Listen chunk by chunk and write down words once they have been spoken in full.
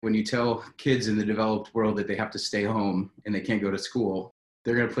When you tell kids in the developed world that they have to stay home and they can't go to school,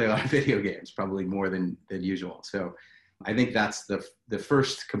 they're going to play a lot of video games, probably more than usual. So I think that's the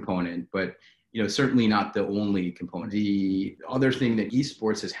first component, but certainly not the only component. The other thing that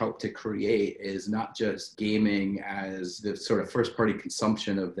esports has helped to create is not just gaming as the sort of first party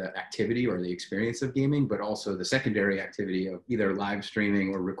consumption of the activity or the experience of gaming, but also the secondary activity of either live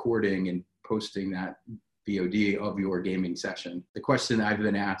streaming or recording and posting that VOD of your gaming session. The question I've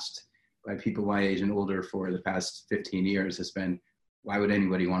been asked by people my age and older for the past 15 years has been, why would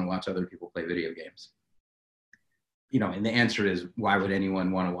anybody want to watch other people play video games? And the answer is, why would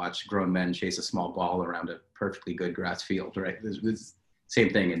anyone want to watch grown men chase a small ball around a perfectly good grass field, right? It's same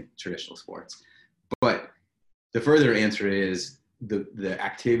thing in traditional sports. But the further answer is the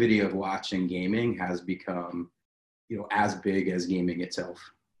activity of watching gaming has become, as big as gaming itself.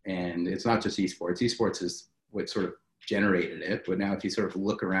 And it's not just esports. Esports is what sort of generated it. But now if you sort of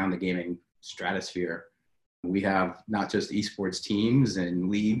look around the gaming stratosphere, we have not just esports teams and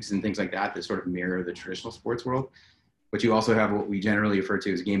leagues and things like that sort of mirror the traditional sports world, but you also have what we generally refer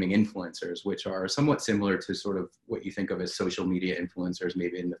to as gaming influencers, which are somewhat similar to sort of what you think of as social media influencers,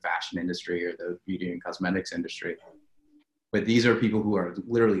 maybe in the fashion industry or the beauty and cosmetics industry. But these are people who are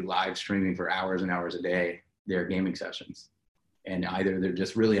literally live streaming for hours and hours a day their gaming sessions. And either they're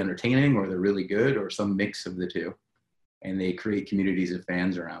just really entertaining or they're really good or some mix of the two. And they create communities of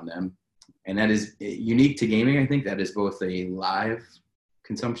fans around them. And that is unique to gaming. I think that is both a live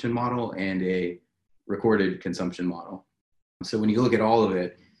consumption model and a recorded consumption model. So when you look at all of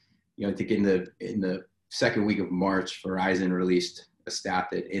it, I think in the second week of March, Verizon released a stat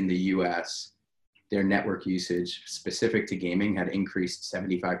that in the US, their network usage specific to gaming had increased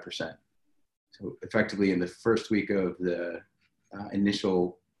 75%. So effectively in the first week of the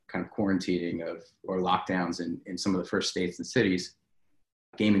initial kind of quarantining or lockdowns in some of the first states and cities,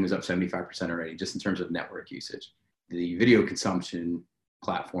 gaming was up 75% already, just in terms of network usage. The video consumption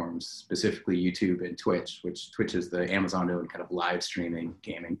platforms, specifically YouTube and Twitch, which Twitch is the Amazon-owned kind of live streaming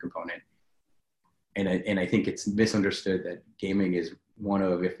gaming component. And I think it's misunderstood that gaming is one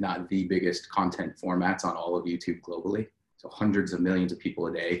of, if not the biggest content formats on all of YouTube globally. So hundreds of millions of people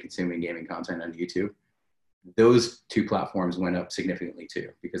a day consuming gaming content on YouTube. Those two platforms went up significantly too,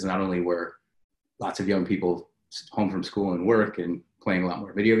 because not only were lots of young people home from school and work and playing a lot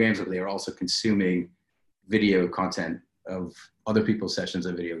more video games, but they were also consuming video content of other people's sessions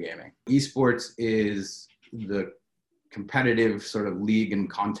of video gaming. Esports is the competitive sort of league and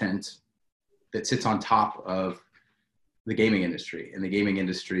content that sits on top of the gaming industry. And the gaming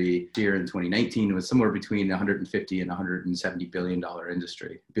industry here in 2019 was somewhere between 150 and 170 $billion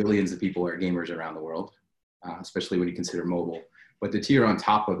industry. Billions of people are gamers around the world, especially when you consider mobile. But the tier on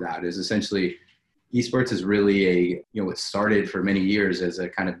top of that is essentially esports is really it started for many years as a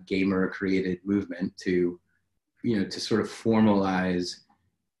kind of gamer created movement to sort of formalize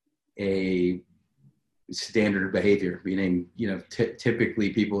a standard behavior, meaning, typically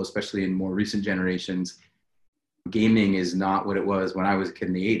people, especially in more recent generations, gaming is not what it was when I was a kid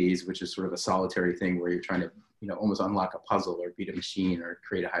in the 80s, which is sort of a solitary thing where you're trying to, almost unlock a puzzle or beat a machine or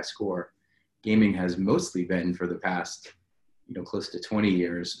create a high score. Gaming has mostly been, for the past, close to 20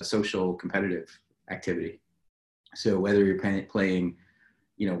 years, a social competitive activity. So whether you're playing,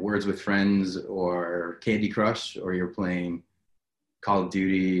 Words with Friends or Candy Crush, or you're playing Call of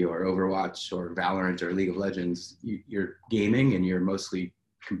Duty or Overwatch or Valorant or League of Legends, you're gaming and you're mostly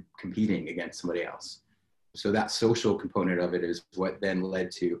competing against somebody else. So that social component of it is what then led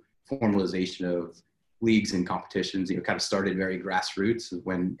to formalization of leagues and competitions. Kind of started very grassroots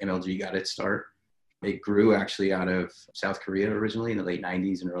when MLG got its start. It grew actually out of South Korea originally in the late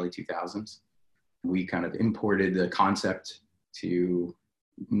 90s and early 2000s. We kind of imported the concept to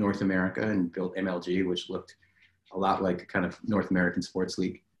North America and built MLG, which looked a lot like a kind of North American sports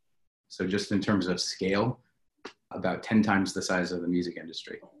league. So just in terms of scale, about 10 times the size of the music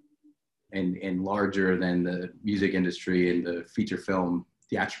industry, and larger than the music industry and the feature film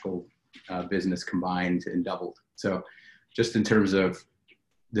theatrical business combined and doubled. So just in terms of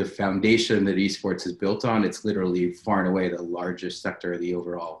the foundation that esports is built on, it's literally far and away the largest sector of the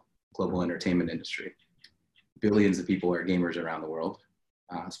overall global entertainment industry. Billions of people are gamers around the world,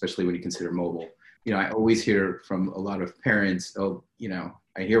 especially when you consider mobile. I always hear from a lot of parents,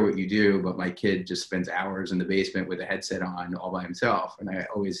 I hear what you do, but my kid just spends hours in the basement with a headset on all by himself. And I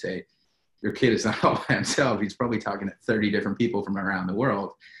always say, your kid is not all by himself. He's probably talking to 30 different people from around the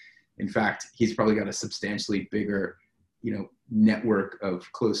world. In fact, he's probably got a substantially bigger, network of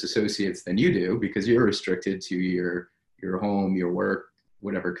close associates than you do, because you're restricted to your home, your work,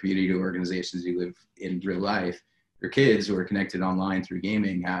 whatever community organizations you live in real life. your kids who are connected online through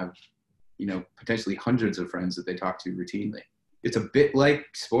gaming have, potentially hundreds of friends that they talk to routinely. It's a bit like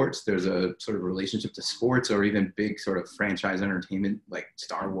sports. There's a sort of relationship to sports or even big sort of franchise entertainment like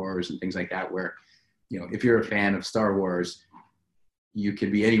Star Wars and things like that, where, if you're a fan of Star Wars, you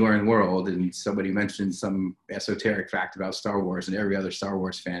could be anywhere in the world and somebody mentions some esoteric fact about Star Wars and every other Star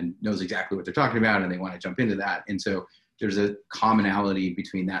Wars fan knows exactly what they're talking about and they want to jump into that. And so there's a commonality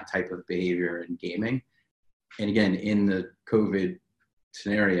between that type of behavior and gaming. And again, in the COVID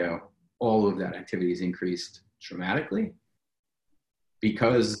scenario, all of that activity has increased dramatically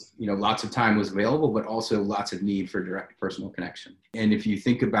because, lots of time was available, but also lots of need for direct personal connection. And if you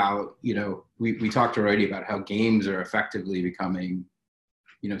think about, we talked already about how games are effectively becoming,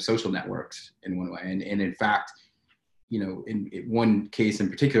 social networks in one way. And in fact, in one case in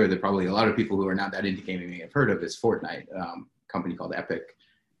particular that probably a lot of people who are not that into gaming may have heard of is Fortnite, a company called Epic.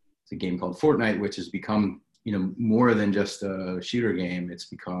 It's a game called Fortnite, which has become, more than just a shooter game. It's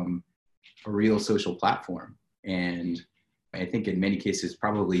become a real social platform. And I think in many cases,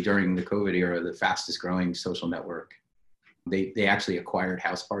 probably during the COVID era, the fastest growing social network. They actually acquired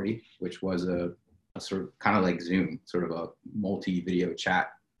House Party, which was a sort of kind of like Zoom, sort of a multi-video chat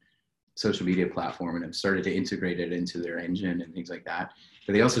social media platform, and have started to integrate it into their engine and things like that.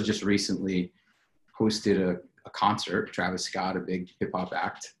 But they also just recently hosted a concert. Travis Scott, a big hip hop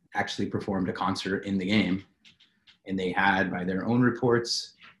act, actually performed a concert in the game. And they had, by their own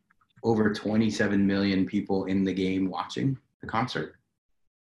reports, over 27 million people in the game watching the concert.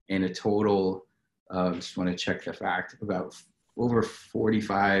 And a total of, just want to check the fact, about over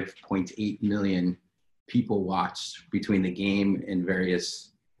 45.8 million people watched between the game and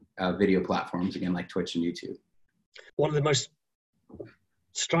various video platforms, again, like Twitch and YouTube. One of the most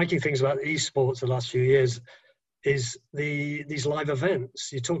striking things about esports the last few years is these live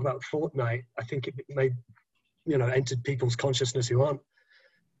events. You talk about Fortnite. I think it made, entered people's consciousness who aren't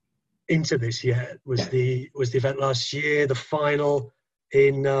into this yet. Was the event last year, the final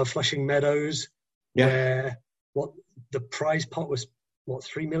in Flushing Meadows, where the prize pot was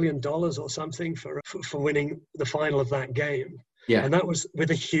 $3 million or something for winning the final of that game. Yeah. And that was with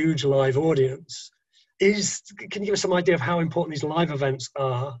a huge live audience. Can you give us some idea of how important these live events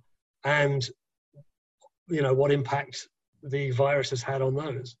are and, what impact the virus has had on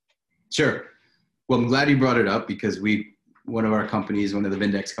those? Sure. Well, I'm glad you brought it up because one of our companies, one of the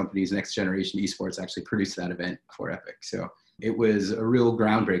Vindex companies, Next Generation Esports, actually produced that event for Epic. So it was a real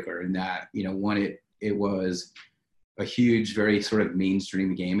groundbreaker in that, it was a huge, very sort of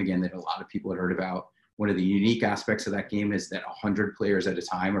mainstream game, again, that a lot of people had heard about. One of the unique aspects of that game is that 100 players at a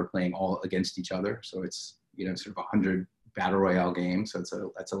time are playing all against each other. So it's, sort of 100 battle royale game. So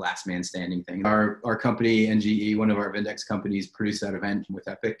that's a last man standing thing. Our company, NGE, one of our Vindex companies, produced that event with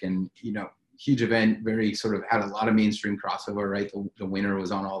Epic, and, huge event, very sort of had a lot of mainstream crossover, right? The winner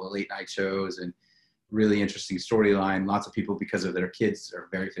was on all the late night shows and really interesting storyline. Lots of people, because of their kids, are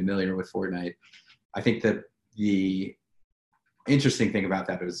very familiar with Fortnite. I think that the interesting thing about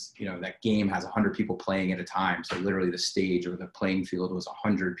that is, that game has 100 people playing at a time. So literally the stage or the playing field was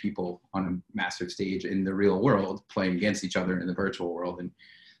 100 people on a massive stage in the real world playing against each other in the virtual world. And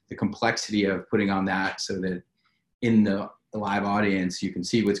the complexity of putting on that so that in the live audience, you can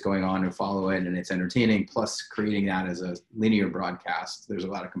see what's going on and follow it, and it's entertaining, plus creating that as a linear broadcast. There's a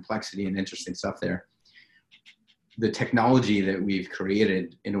lot of complexity and interesting stuff there. The technology that we've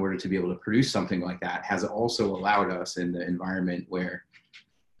created in order to be able to produce something like that has also allowed us, in the environment where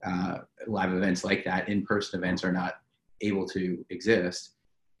live events like that, in-person events, are not able to exist,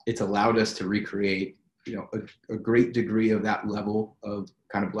 it's allowed us to recreate, a great degree of that level of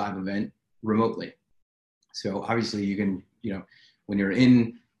kind of live event remotely. So obviously you can, when you're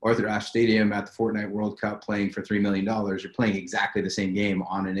in Arthur Ashe Stadium at the Fortnite World Cup playing for $3 million, you're playing exactly the same game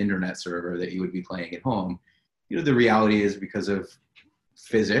on an internet server that you would be playing at home. The reality is, because of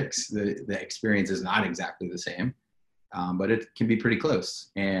physics, the experience is not exactly the same, but it can be pretty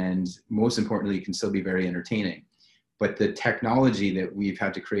close. And most importantly, it can still be very entertaining. But the technology that we've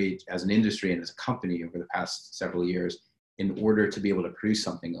had to create as an industry and as a company over the past several years in order to be able to produce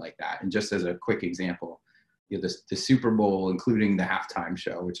something like that. And just as a quick example, the Super Bowl, including the halftime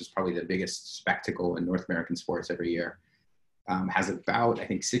show, which is probably the biggest spectacle in North American sports every year, has about, I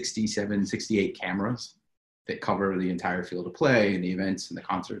think, 67, 68 cameras that cover the entire field of play and the events and the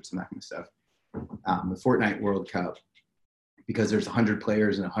concerts and that kind of stuff. The Fortnite World Cup, because there's 100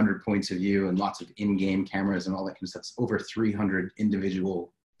 players and 100 points of view and lots of in-game cameras and all that kind of stuff, it's over 300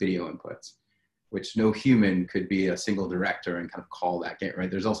 individual video inputs, which no human could be a single director and kind of call that game,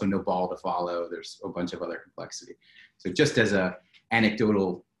 right? There's also no ball to follow. There's a bunch of other complexity. So just as a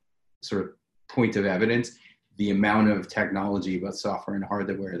anecdotal sort of point of evidence, the amount of technology, both software and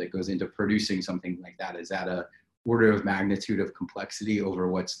hardware, that goes into producing something like that is at a order of magnitude of complexity over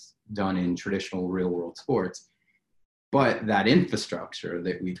what's done in traditional real world sports. But that infrastructure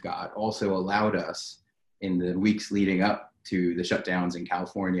that we've got also allowed us, in the weeks leading up to the shutdowns in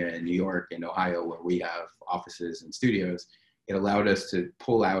California and New York and Ohio, where we have offices and studios, it allowed us to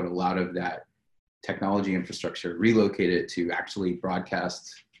pull out a lot of that technology infrastructure, relocate it to actually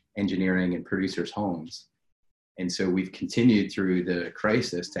broadcast engineering and producers' homes. And so we've continued through the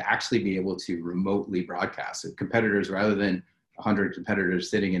crisis to actually be able to remotely broadcast. So competitors, rather than 100 competitors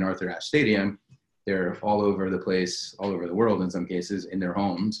sitting in Arthur Ashe Stadium, they're all over the place, all over the world in some cases, in their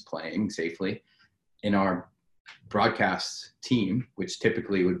homes, playing safely. In our broadcast team, which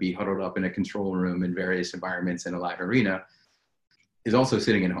typically would be huddled up in a control room in various environments in a live arena, is also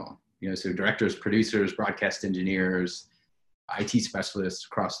sitting at home. So directors, producers, broadcast engineers, IT specialists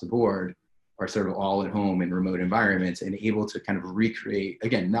across the board are sort of all at home in remote environments and able to kind of recreate,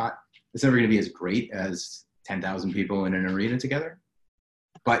 again, it's never going to be as great as 10,000 people in an arena together,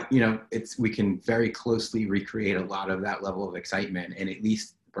 but we can very closely recreate a lot of that level of excitement and at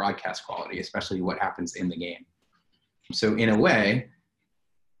least broadcast quality, especially what happens in the game. So in a way,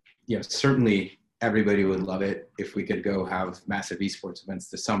 certainly everybody would love it if we could go have massive esports events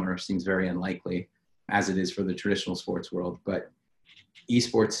this summer. Seems very unlikely, as it is for the traditional sports world, but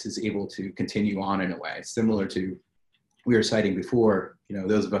esports is able to continue on in a way similar to, we were citing before,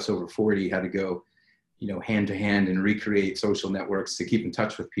 those of us over 40 had to go, hand to hand and recreate social networks to keep in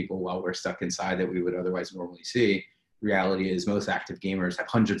touch with people while we're stuck inside that we would otherwise normally see. Reality is most active gamers have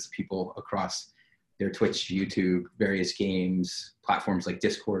hundreds of people across their Twitch, YouTube, various games, platforms like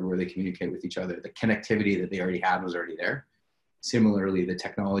Discord where they communicate with each other. The connectivity that they already had was already there. Similarly, the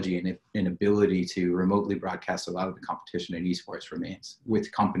technology and ability to remotely broadcast a lot of the competition in esports remains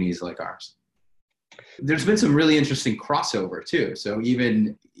with companies like ours. There's been some really interesting crossover too. So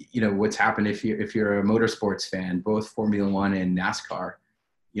even, what's happened if you're a motorsports fan, both Formula One and NASCAR,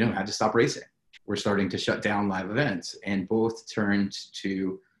 had to stop racing. We're starting to shut down live events, and both turned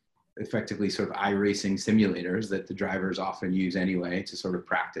to effectively sort of iRacing simulators that the drivers often use anyway to sort of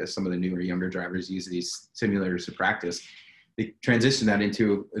practice. Some of the newer, younger drivers use these simulators to practice. They transitioned that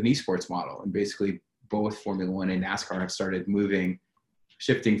into an esports model, and basically both Formula One and NASCAR have started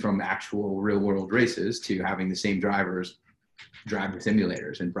shifting from actual real world races to having the same drivers drive the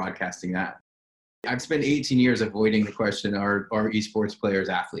simulators and broadcasting that. I've spent 18 years avoiding the question, are esports players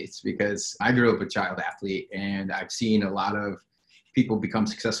athletes? Because I grew up a child athlete, and I've seen a lot of people become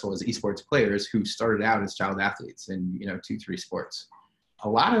successful as esports players who started out as child athletes in 2-3 sports. A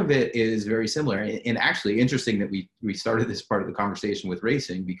lot of it is very similar, and actually interesting that we started this part of the conversation with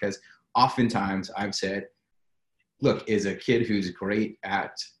racing, because oftentimes I've said, look, is a kid who's great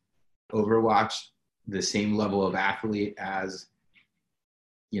at Overwatch the same level of athlete as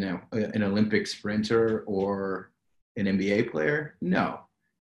an Olympic sprinter or an NBA player? No.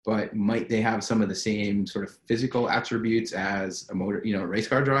 But might they have some of the same sort of physical attributes as a race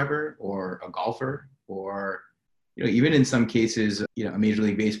car driver or a golfer, or, even in some cases, a Major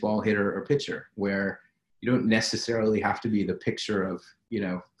League Baseball hitter or pitcher, where you don't necessarily have to be the picture of,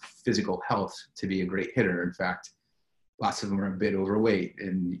 physical health to be a great hitter. In fact, lots of them are a bit overweight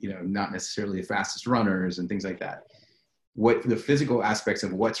and, not necessarily the fastest runners and things like that. What the physical aspects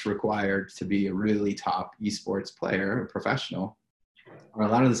of what's required to be a really top esports player, a professional, are a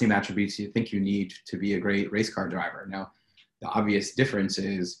lot of the same attributes you think you need to be a great race car driver. Now, the obvious difference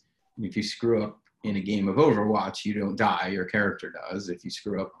is if you screw up in a game of Overwatch, you don't die, your character does. If you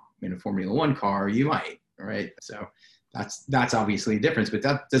screw up in a Formula One car, you might, right? So that's obviously a difference, but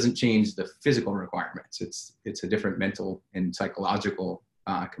that doesn't change the physical requirements. It's a different mental and psychological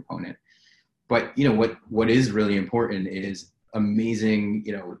component. But what is really important is amazing,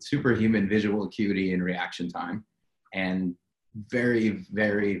 superhuman visual acuity and reaction time, and very,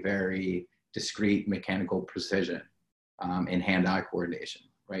 very, very discrete mechanical precision and hand-eye coordination,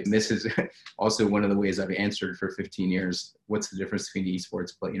 right? And this is also one of the ways I've answered for 15 years, what's the difference between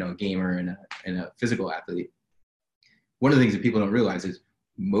esports, but a gamer and a physical athlete. One of the things that people don't realize is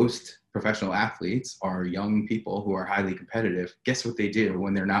most professional athletes are young people who are highly competitive. Guess what they do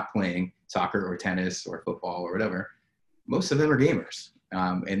when they're not playing soccer or tennis or football or whatever? Most of them are gamers.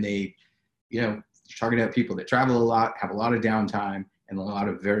 And they, target out people that travel a lot, have a lot of downtime, and a lot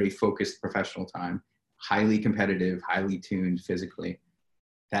of very focused professional time, highly competitive, highly tuned physically.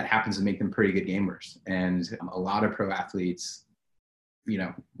 That happens to make them pretty good gamers. And a lot of pro athletes,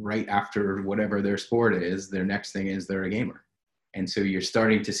 right after whatever their sport is, their next thing is they're a gamer. And so you're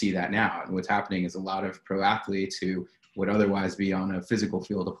starting to see that now. And what's happening is a lot of pro athletes who would otherwise be on a physical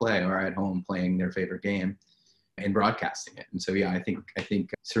field of play or at home playing their favorite game and broadcasting it. And so, yeah, I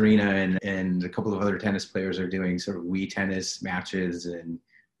think Serena and a couple of other tennis players are doing sort of Wii tennis matches, and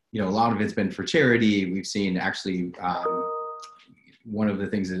a lot of it's been for charity. We've seen actually one of the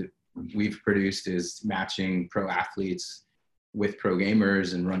things that we've produced is matching pro athletes with pro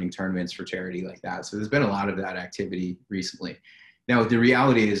gamers and running tournaments for charity like that. So there's been a lot of that activity recently. Now, the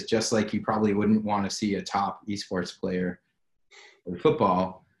reality is, just like you probably wouldn't want to see a top esports player in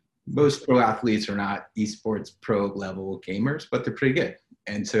football, most pro athletes are not esports pro level gamers, but they're pretty good.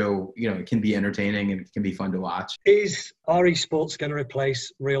 And so, it can be entertaining and it can be fun to watch. Are esports going to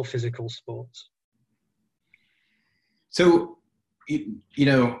replace real physical sports? So,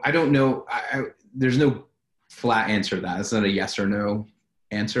 I don't know. There's no flat answer to that. It's not a yes or no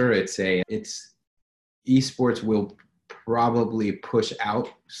answer. It's esports will probably push out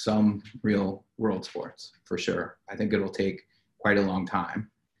some real world sports for sure. I think it'll take quite a long time.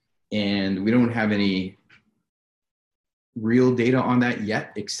 And we don't have any real data on that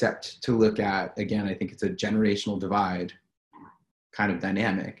yet, except to look at, again, I think it's a generational divide kind of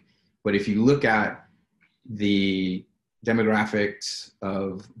dynamic. But if you look at the demographics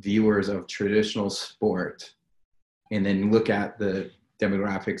of viewers of traditional sport, and then look at the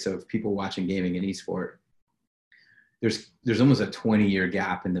demographics of people watching gaming and esport, there's almost a 20-year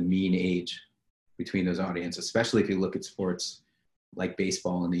gap in the mean age between those audiences, especially if you look at sports like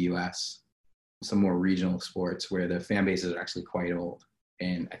baseball in the US, some more regional sports where the fan bases are actually quite old.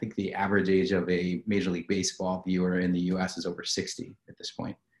 And I think the average age of a Major League Baseball viewer in the US is over 60 at this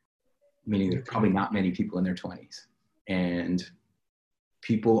point, meaning there's probably not many people in their 20s. And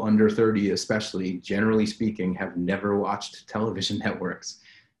people under 30, especially, generally speaking, have never watched television networks.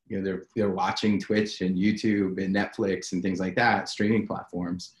 They're watching Twitch and YouTube and Netflix and things like that, streaming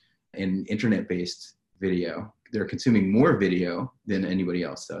platforms and internet-based video. They're consuming more video than anybody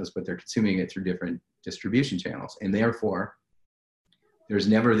else does, but they're consuming it through different distribution channels. And therefore, there's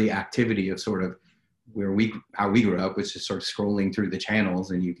never the activity of sort of how we grew up, which is sort of scrolling through the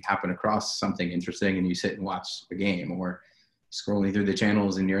channels and you happen across something interesting and you sit and watch a game, or scrolling through the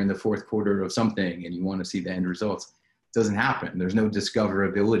channels and you're in the fourth quarter of something and you want to see the end results. It doesn't happen. There's no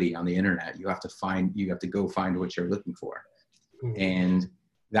discoverability on the internet. You have to go find what you're looking for. And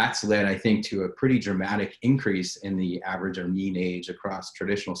that's led, I think, to a pretty dramatic increase in the average or mean age across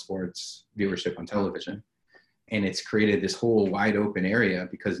traditional sports viewership on television. And it's created this whole wide open area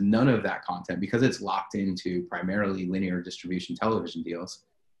because none of that content, because it's locked into primarily linear distribution television deals,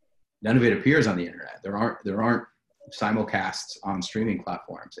 none of it appears on the internet. There aren't simulcasts on streaming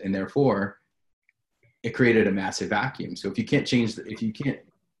platforms, and therefore it created a massive vacuum. So if you can't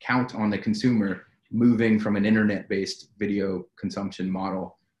count on the consumer moving from an internet-based video consumption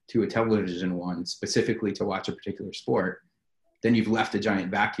model to a television one specifically to watch a particular sport, then you've left a giant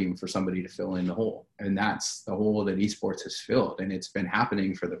vacuum for somebody to fill in the hole. And that's the hole that esports has filled. And it's been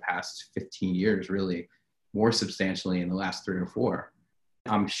happening for the past 15 years, really, more substantially in the last 3 or 4.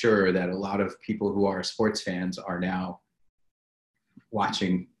 I'm sure that a lot of people who are sports fans are now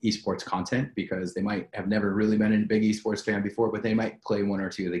watching esports content because they might have never really been a big esports fan before, but they might play 1 or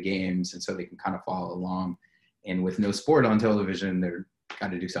 2 of the games. And so they can kind of follow along. And with no sport on television, they're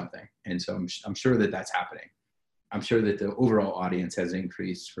got to do something. And so I'm sure that that's happening. I'm sure that the overall audience has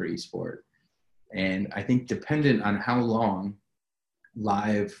increased for esport. And I think dependent on how long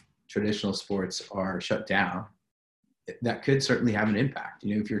live traditional sports are shut down, that could certainly have an impact.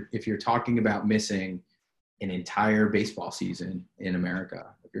 If you're talking about missing an entire baseball season in America,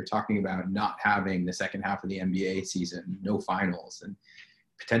 if you're talking about not having the second half of the NBA season, no finals, and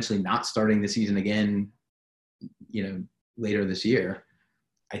potentially not starting the season again, later this year,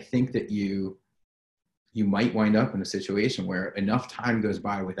 I think that you might wind up in a situation where enough time goes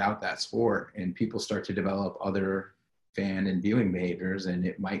by without that sport and people start to develop other fan and viewing behaviors, and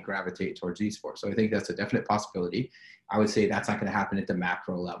it might gravitate towards esports. So I think that's a definite possibility. I would say that's not going to happen at the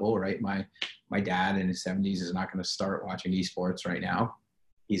macro level, right? My dad in his 70s is not going to start watching esports right now.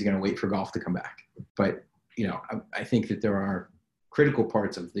 He's going to wait for golf to come back. But, I think that there are critical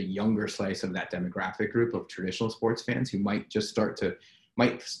parts of the younger slice of that demographic group of traditional sports fans who might just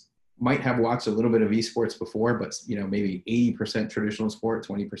might have watched a little bit of esports before, but maybe 80% traditional sport,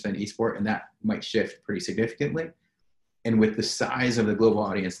 20% esport, and that might shift pretty significantly. And with the size of the global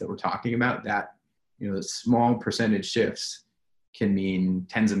audience that we're talking about, that the small percentage shifts can mean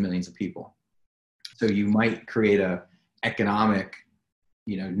tens of millions of people. So you might create a economic,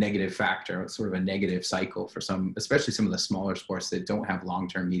 negative factor, sort of a negative cycle for especially some of the smaller sports that don't have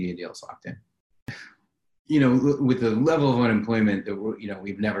long-term media deals locked in. With the level of unemployment that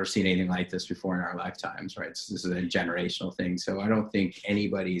we've never seen anything like this before in our lifetimes, right? So this is a generational thing. So I don't think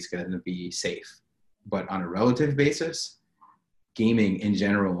anybody's going to be safe But on a relative basis, gaming in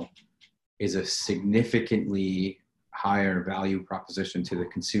general is a significantly higher value proposition to the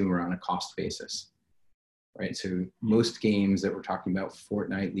consumer on a cost basis, right? So most games that we're talking about,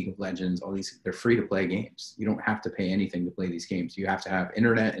 Fortnite, League of Legends, all these, they're free to play games. You don't have to pay anything to play these games. You have to have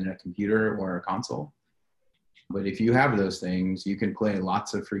internet and a computer or a console. But if you have those things, you can play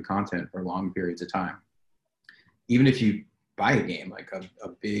lots of free content for long periods of time. Even if you buy a game, like a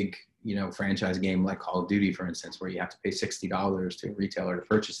big, franchise game like Call of Duty, for instance, where you have to pay $60 to a retailer to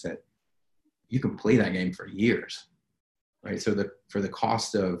purchase it, you can play that game for years, right? So for the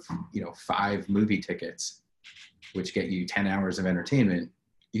cost of, 5 movie tickets, which get you 10 hours of entertainment,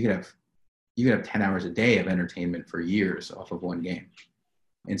 you could have 10 hours a day of entertainment for years off of one game.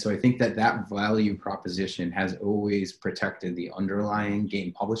 And so I think that value proposition has always protected the underlying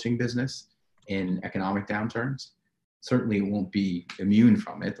game publishing business in economic downturns. Certainly it won't be immune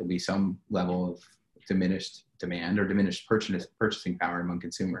from it. There'll be some level of diminished demand or diminished purchasing power among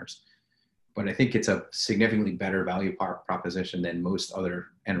consumers. But I think it's a significantly better value proposition than most other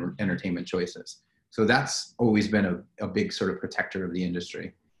entertainment choices. So that's always been a big sort of protector of the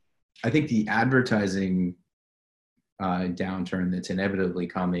industry. I think the advertising downturn that's inevitably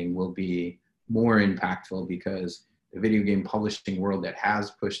coming will be more impactful because the video game publishing world that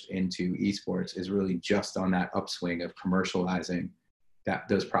has pushed into esports is really just on that upswing of commercializing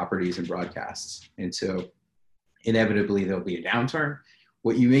those properties and broadcasts. And so inevitably there'll be a downturn.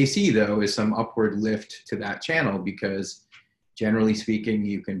 What you may see though is some upward lift to that channel because generally speaking,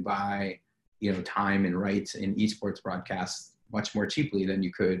 you can buy, time and rights in esports broadcasts much more cheaply than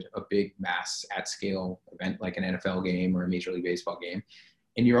you could a big mass at scale event like an NFL game or a Major League Baseball game.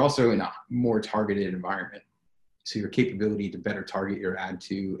 And you're also in a more targeted environment. So your capability to better target your ad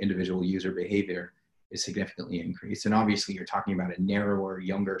to individual user behavior is significantly increased. And obviously you're talking about a narrower,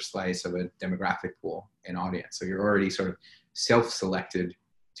 younger slice of a demographic pool and audience. So you're already sort of self-selected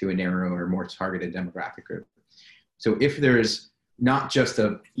to a narrower, more targeted demographic group. So if there's not just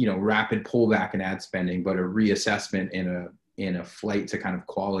a rapid pullback in ad spending, but a reassessment in a flight to kind of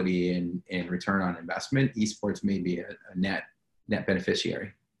quality and return on investment, esports may be a net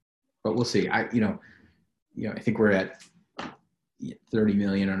beneficiary. But we'll see. I think we're at 30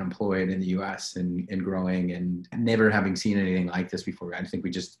 million unemployed in the US and growing, and never having seen anything like this before. I think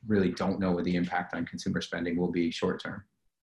we just really don't know what the impact on consumer spending will be short term.